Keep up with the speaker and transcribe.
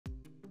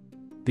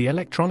The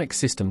electronic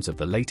systems of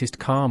the latest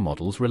car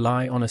models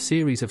rely on a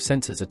series of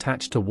sensors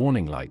attached to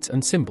warning lights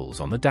and symbols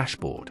on the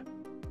dashboard.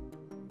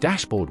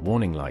 Dashboard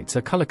warning lights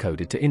are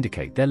color-coded to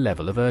indicate their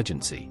level of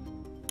urgency.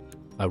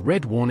 A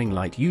red warning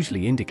light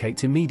usually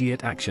indicates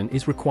immediate action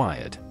is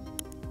required,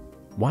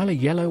 while a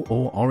yellow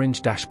or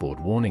orange dashboard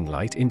warning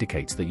light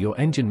indicates that your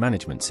engine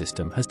management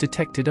system has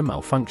detected a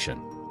malfunction.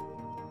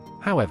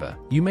 However,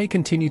 you may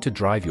continue to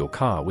drive your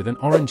car with an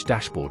orange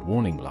dashboard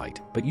warning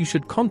light, but you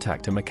should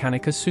contact a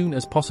mechanic as soon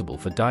as possible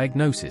for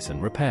diagnosis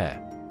and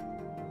repair.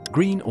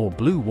 Green or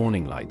blue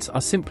warning lights are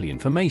simply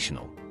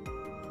informational.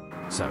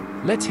 So,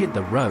 let's hit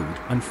the road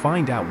and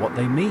find out what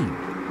they mean.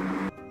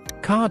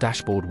 Car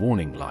dashboard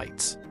warning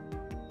lights.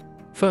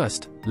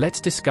 First,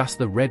 let's discuss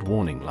the red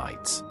warning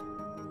lights.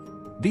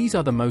 These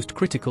are the most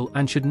critical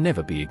and should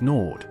never be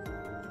ignored.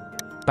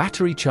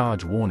 Battery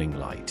charge warning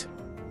light.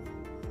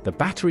 The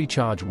battery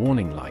charge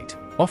warning light,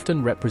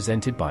 often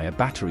represented by a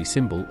battery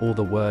symbol or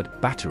the word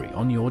battery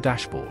on your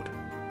dashboard.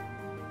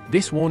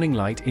 This warning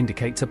light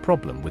indicates a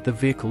problem with the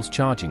vehicle's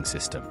charging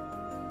system.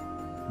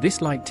 This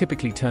light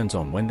typically turns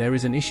on when there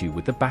is an issue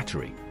with the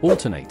battery,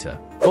 alternator,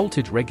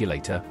 voltage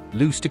regulator,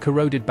 loose to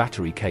corroded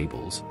battery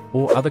cables,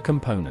 or other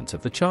components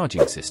of the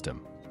charging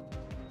system.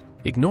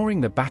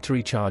 Ignoring the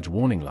battery charge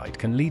warning light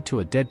can lead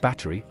to a dead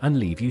battery and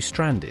leave you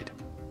stranded.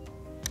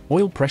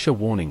 Oil pressure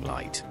warning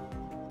light.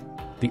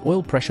 The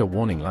oil pressure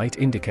warning light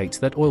indicates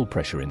that oil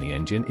pressure in the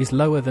engine is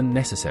lower than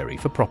necessary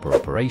for proper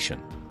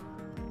operation.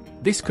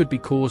 This could be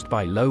caused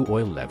by low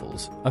oil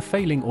levels, a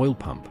failing oil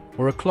pump,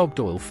 or a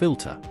clogged oil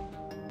filter.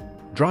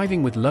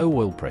 Driving with low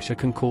oil pressure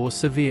can cause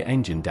severe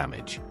engine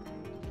damage.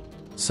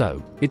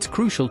 So, it's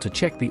crucial to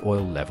check the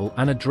oil level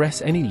and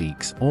address any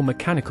leaks or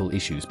mechanical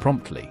issues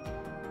promptly.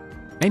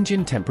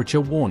 Engine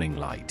temperature warning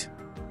light.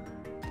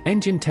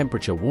 Engine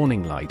temperature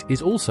warning light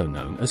is also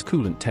known as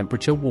coolant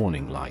temperature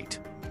warning light.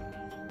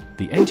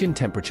 The engine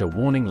temperature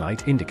warning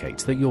light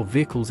indicates that your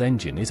vehicle's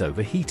engine is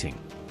overheating.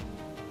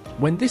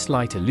 When this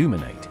light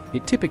illuminates,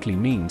 it typically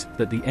means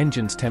that the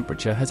engine's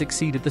temperature has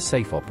exceeded the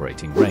safe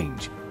operating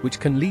range, which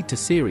can lead to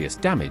serious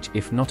damage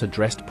if not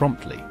addressed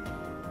promptly.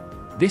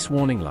 This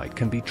warning light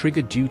can be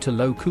triggered due to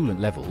low coolant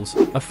levels,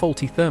 a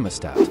faulty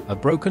thermostat, a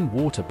broken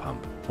water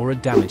pump, or a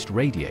damaged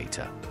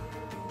radiator.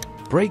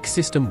 Brake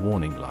system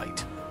warning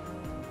light.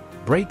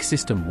 Brake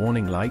system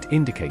warning light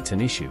indicates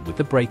an issue with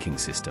the braking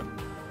system.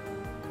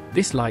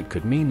 This light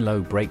could mean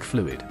low brake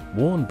fluid,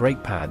 worn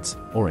brake pads,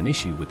 or an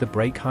issue with the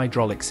brake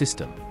hydraulic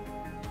system.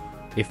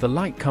 If the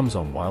light comes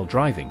on while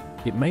driving,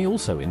 it may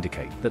also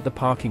indicate that the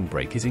parking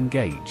brake is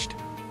engaged.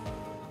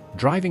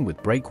 Driving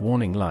with brake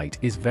warning light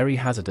is very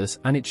hazardous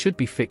and it should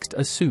be fixed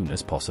as soon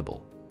as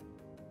possible.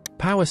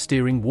 Power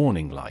steering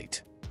warning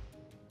light.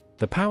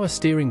 The power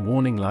steering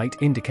warning light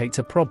indicates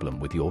a problem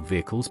with your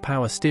vehicle's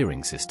power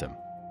steering system.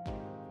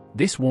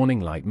 This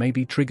warning light may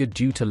be triggered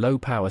due to low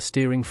power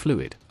steering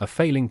fluid, a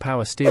failing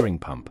power steering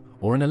pump,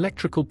 or an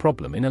electrical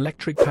problem in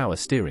electric power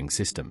steering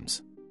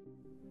systems.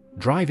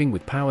 Driving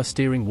with power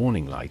steering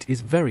warning light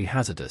is very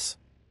hazardous.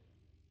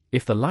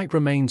 If the light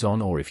remains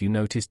on or if you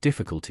notice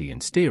difficulty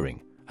in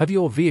steering, have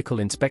your vehicle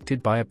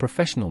inspected by a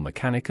professional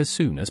mechanic as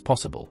soon as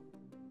possible.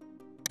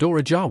 Door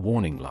ajar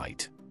warning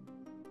light.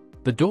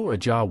 The door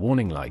ajar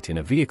warning light in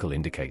a vehicle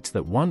indicates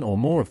that one or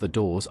more of the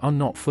doors are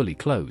not fully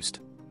closed.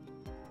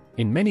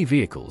 In many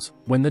vehicles,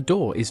 when the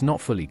door is not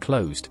fully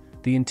closed,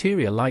 the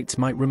interior lights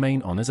might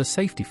remain on as a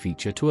safety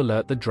feature to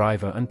alert the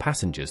driver and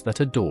passengers that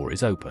a door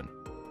is open.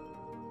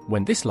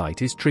 When this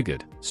light is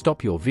triggered,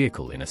 stop your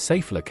vehicle in a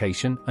safe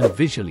location and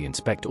visually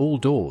inspect all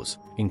doors,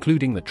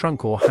 including the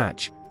trunk or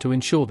hatch, to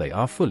ensure they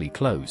are fully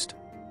closed.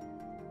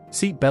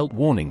 Seatbelt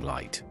warning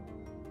light.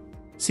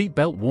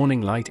 Seatbelt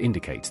warning light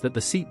indicates that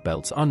the seat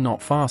belts are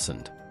not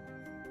fastened.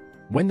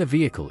 When the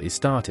vehicle is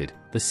started,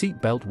 the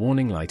seatbelt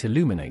warning light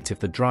illuminates if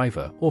the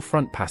driver or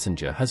front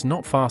passenger has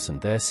not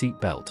fastened their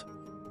seatbelt.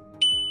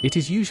 It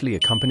is usually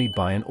accompanied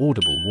by an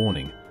audible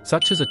warning,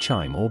 such as a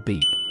chime or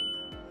beep.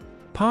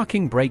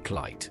 Parking brake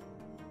light.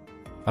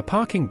 A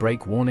parking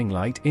brake warning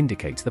light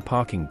indicates the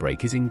parking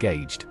brake is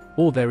engaged,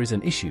 or there is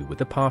an issue with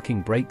the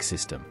parking brake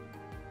system.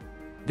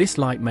 This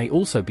light may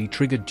also be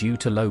triggered due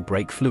to low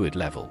brake fluid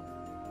level.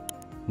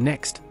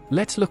 Next,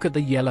 let's look at the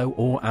yellow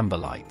or amber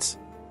lights.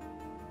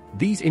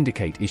 These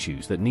indicate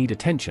issues that need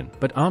attention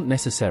but aren't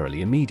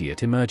necessarily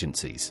immediate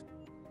emergencies.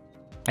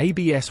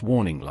 ABS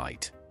warning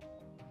light.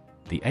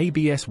 The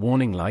ABS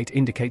warning light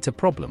indicates a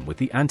problem with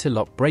the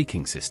anti-lock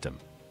braking system.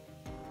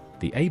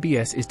 The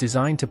ABS is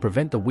designed to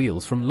prevent the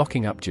wheels from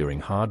locking up during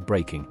hard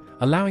braking,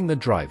 allowing the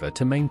driver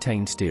to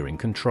maintain steering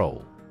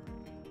control.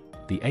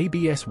 The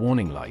ABS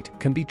warning light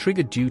can be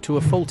triggered due to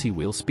a faulty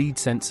wheel speed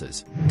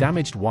sensors,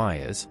 damaged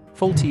wires,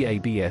 faulty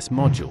ABS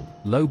module,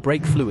 low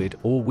brake fluid,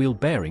 or wheel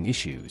bearing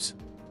issues.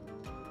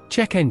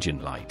 Check engine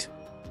light.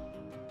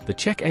 The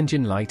check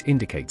engine light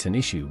indicates an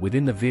issue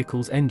within the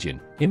vehicle's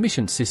engine,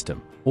 emission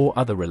system, or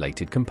other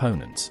related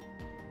components.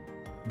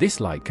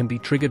 This light can be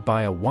triggered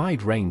by a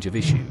wide range of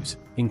issues,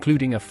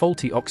 including a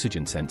faulty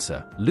oxygen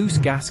sensor, loose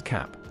gas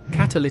cap,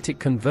 catalytic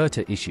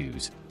converter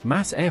issues,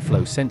 mass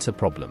airflow sensor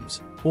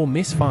problems, or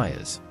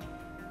misfires.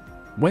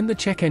 When the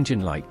check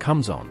engine light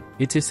comes on,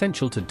 it's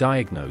essential to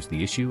diagnose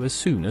the issue as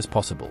soon as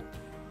possible.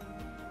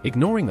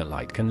 Ignoring the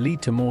light can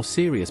lead to more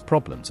serious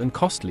problems and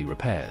costly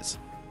repairs.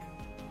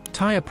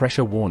 Tire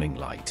pressure warning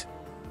light.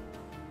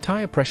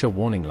 Tire pressure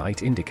warning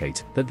light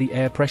indicates that the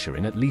air pressure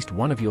in at least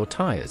one of your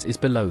tires is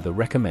below the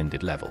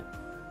recommended level.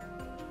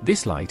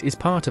 This light is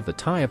part of the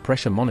Tire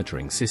Pressure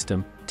Monitoring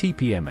System,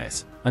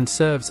 TPMS, and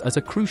serves as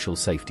a crucial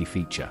safety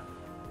feature.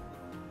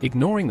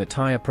 Ignoring the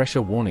tire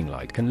pressure warning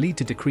light can lead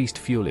to decreased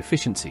fuel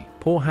efficiency,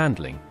 poor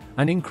handling,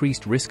 and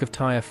increased risk of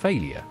tire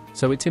failure,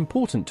 so it's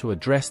important to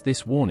address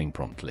this warning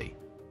promptly.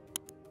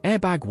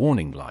 Airbag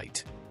warning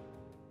light.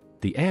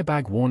 The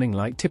airbag warning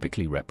light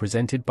typically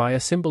represented by a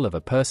symbol of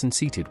a person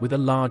seated with a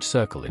large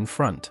circle in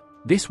front.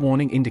 This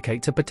warning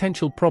indicates a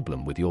potential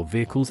problem with your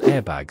vehicle's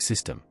airbag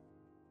system.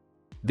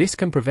 This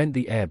can prevent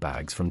the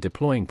airbags from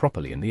deploying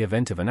properly in the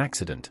event of an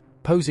accident,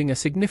 posing a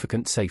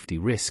significant safety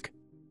risk.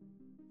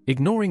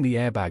 Ignoring the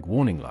airbag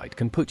warning light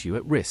can put you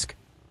at risk.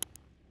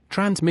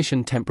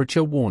 Transmission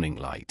temperature warning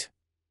light.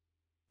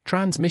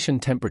 Transmission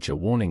temperature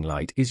warning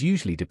light is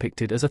usually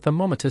depicted as a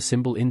thermometer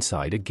symbol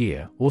inside a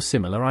gear or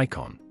similar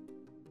icon.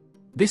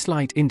 This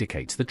light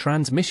indicates the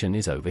transmission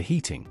is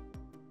overheating.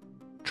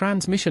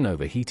 Transmission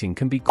overheating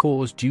can be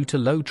caused due to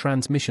low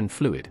transmission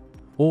fluid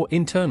or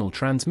internal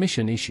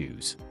transmission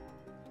issues.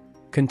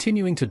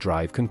 Continuing to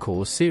drive can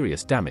cause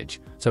serious damage,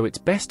 so it's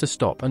best to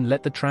stop and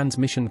let the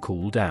transmission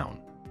cool down.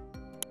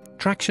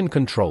 Traction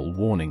control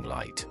warning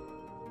light.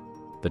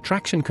 The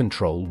traction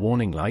control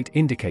warning light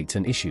indicates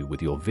an issue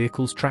with your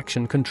vehicle's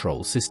traction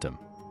control system.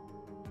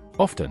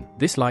 Often,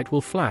 this light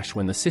will flash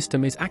when the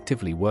system is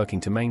actively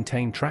working to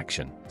maintain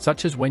traction,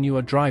 such as when you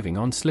are driving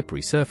on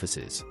slippery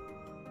surfaces.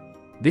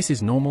 This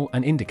is normal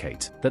and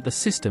indicates that the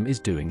system is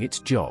doing its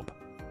job.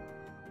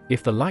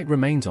 If the light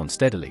remains on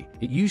steadily,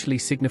 it usually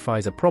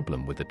signifies a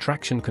problem with the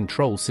traction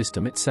control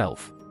system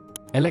itself.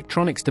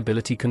 Electronic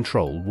stability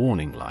control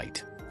warning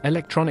light.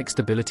 Electronic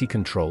stability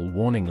control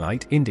warning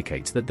light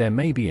indicates that there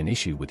may be an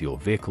issue with your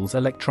vehicle's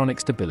electronic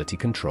stability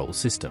control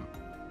system.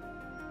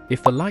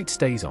 If the light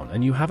stays on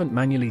and you haven't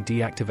manually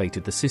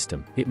deactivated the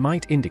system, it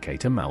might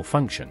indicate a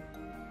malfunction.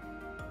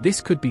 This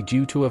could be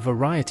due to a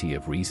variety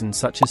of reasons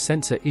such as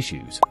sensor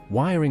issues,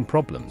 wiring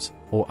problems,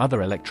 or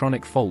other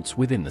electronic faults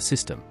within the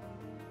system.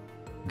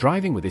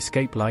 Driving with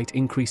escape light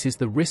increases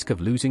the risk of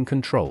losing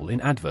control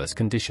in adverse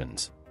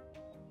conditions.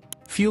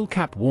 Fuel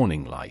cap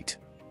warning light.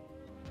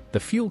 The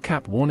fuel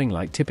cap warning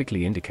light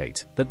typically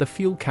indicates that the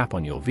fuel cap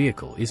on your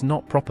vehicle is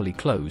not properly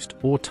closed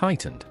or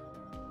tightened.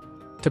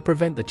 To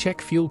prevent the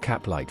check fuel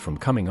cap light from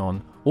coming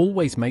on,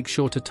 always make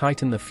sure to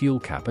tighten the fuel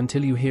cap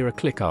until you hear a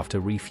click after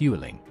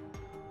refueling.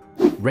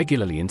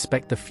 Regularly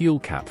inspect the fuel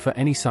cap for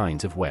any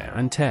signs of wear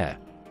and tear.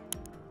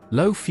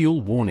 Low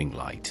fuel warning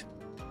light.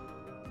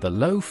 The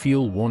low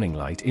fuel warning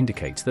light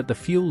indicates that the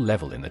fuel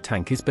level in the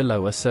tank is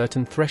below a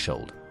certain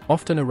threshold,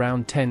 often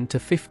around 10 to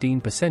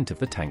 15% of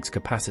the tank's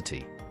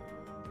capacity.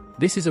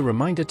 This is a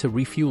reminder to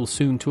refuel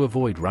soon to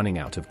avoid running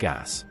out of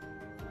gas.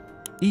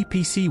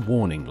 EPC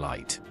warning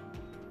light.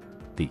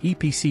 The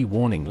EPC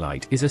warning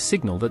light is a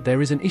signal that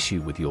there is an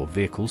issue with your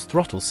vehicle's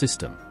throttle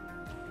system.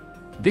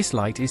 This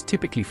light is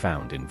typically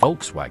found in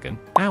Volkswagen,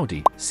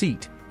 Audi,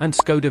 Seat, and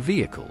Skoda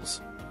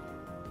vehicles.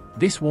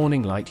 This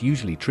warning light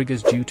usually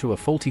triggers due to a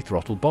faulty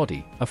throttle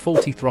body, a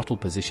faulty throttle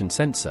position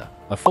sensor,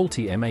 a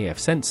faulty MAF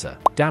sensor,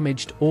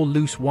 damaged or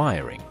loose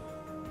wiring.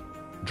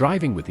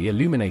 Driving with the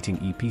illuminating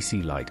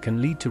EPC light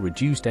can lead to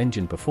reduced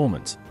engine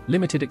performance,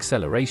 limited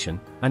acceleration,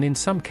 and in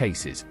some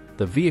cases,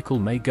 the vehicle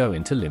may go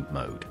into limp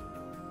mode.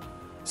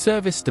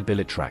 Service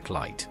StabiliTrak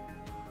light.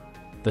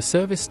 The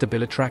Service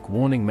StabiliTrak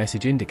warning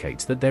message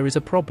indicates that there is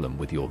a problem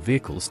with your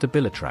vehicle's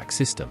StabiliTrak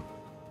system.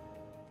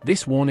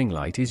 This warning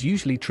light is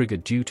usually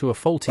triggered due to a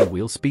faulty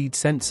wheel speed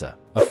sensor,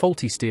 a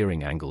faulty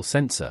steering angle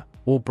sensor,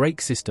 or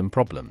brake system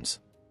problems.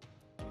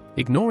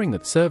 Ignoring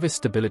the Service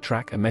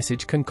StabiliTrak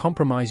message can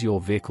compromise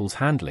your vehicle's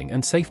handling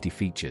and safety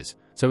features,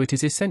 so it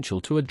is essential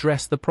to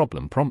address the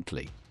problem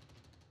promptly.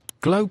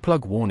 Glow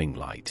plug warning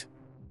light.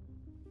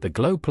 The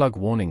glow plug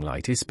warning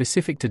light is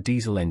specific to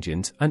diesel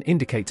engines and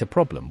indicates a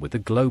problem with the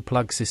glow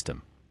plug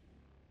system.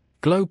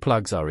 Glow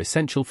plugs are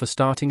essential for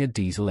starting a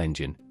diesel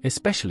engine,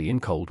 especially in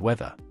cold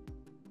weather.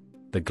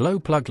 The glow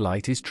plug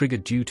light is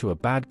triggered due to a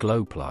bad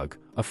glow plug,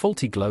 a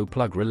faulty glow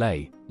plug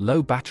relay,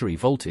 low battery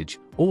voltage,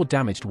 or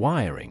damaged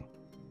wiring.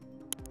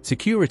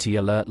 Security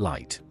alert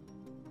light.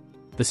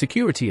 The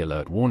security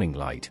alert warning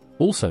light,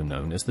 also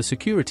known as the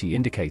security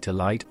indicator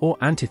light or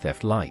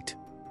anti-theft light.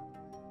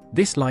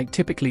 This light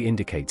typically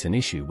indicates an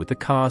issue with the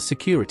car's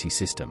security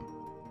system.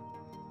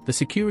 The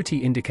security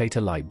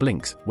indicator light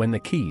blinks when the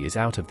key is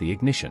out of the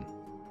ignition.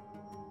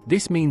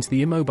 This means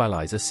the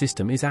immobilizer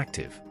system is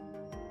active.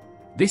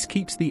 This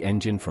keeps the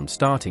engine from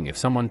starting if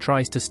someone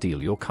tries to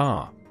steal your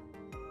car.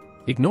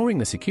 Ignoring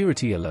the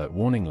security alert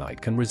warning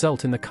light can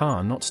result in the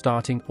car not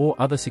starting or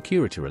other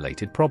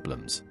security-related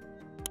problems.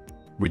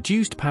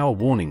 Reduced power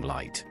warning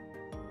light.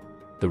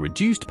 The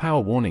reduced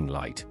power warning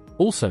light,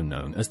 also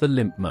known as the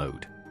limp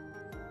mode.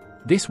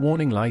 This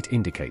warning light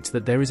indicates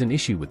that there is an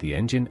issue with the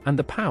engine and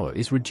the power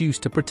is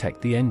reduced to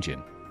protect the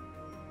engine.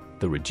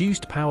 The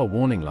reduced power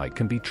warning light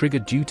can be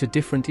triggered due to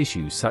different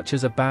issues such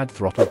as a bad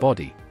throttle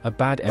body, a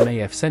bad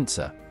MAF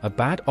sensor, a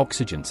bad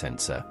oxygen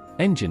sensor,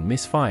 engine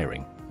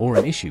misfiring, or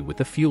an issue with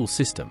the fuel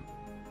system.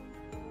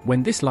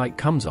 When this light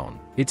comes on,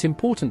 it's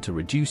important to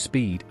reduce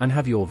speed and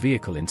have your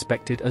vehicle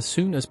inspected as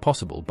soon as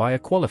possible by a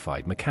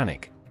qualified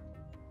mechanic.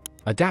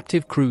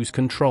 Adaptive Cruise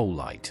Control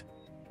Light.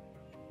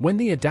 When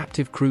the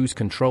adaptive cruise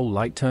control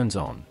light turns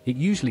on, it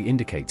usually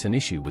indicates an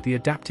issue with the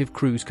adaptive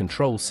cruise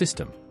control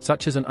system,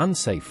 such as an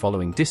unsafe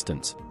following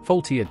distance,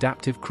 faulty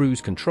adaptive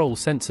cruise control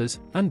sensors,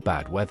 and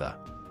bad weather.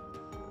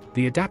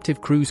 The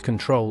adaptive cruise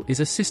control is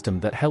a system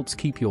that helps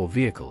keep your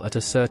vehicle at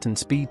a certain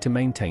speed to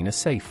maintain a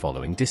safe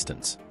following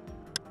distance.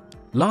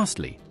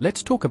 Lastly,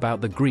 let's talk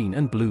about the green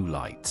and blue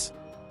lights.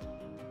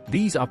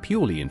 These are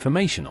purely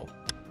informational.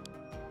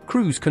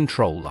 Cruise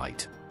Control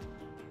Light.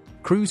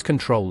 Cruise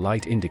control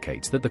light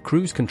indicates that the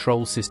cruise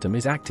control system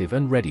is active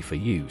and ready for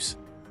use.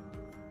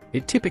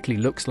 It typically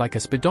looks like a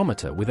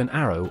speedometer with an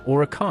arrow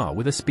or a car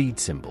with a speed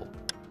symbol.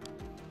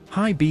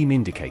 High beam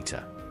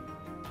indicator.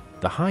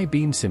 The high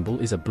beam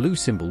symbol is a blue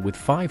symbol with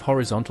 5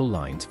 horizontal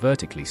lines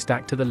vertically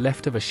stacked to the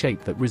left of a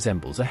shape that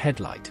resembles a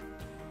headlight.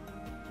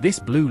 This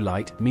blue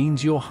light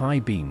means your high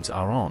beams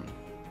are on.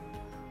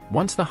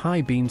 Once the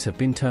high beams have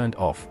been turned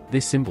off,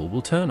 this symbol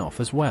will turn off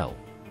as well.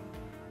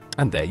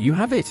 And there you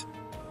have it!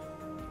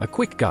 A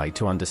quick guide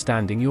to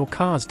understanding your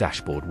car's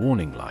dashboard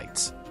warning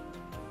lights.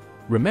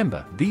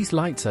 Remember, these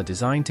lights are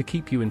designed to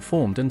keep you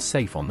informed and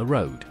safe on the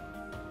road.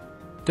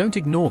 Don't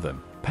ignore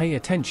them, pay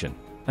attention,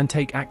 and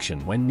take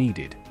action when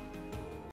needed.